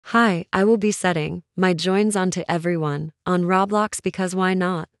Hi, I will be setting my joins onto everyone on Roblox because why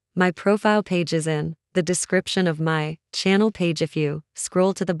not? My profile page is in the description of my channel page if you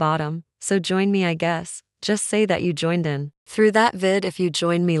scroll to the bottom, so join me I guess. Just say that you joined in through that vid if you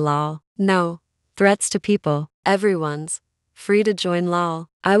join me lol. No threats to people, everyone's free to join lol.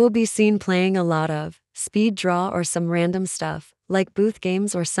 I will be seen playing a lot of speed draw or some random stuff, like booth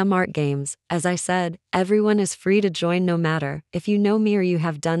games or some art games. As I said, everyone is free to join no matter if you know me or you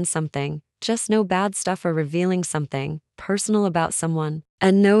have done something, just no bad stuff or revealing something personal about someone,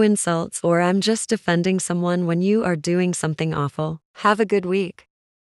 and no insults or I'm just defending someone when you are doing something awful. Have a good week.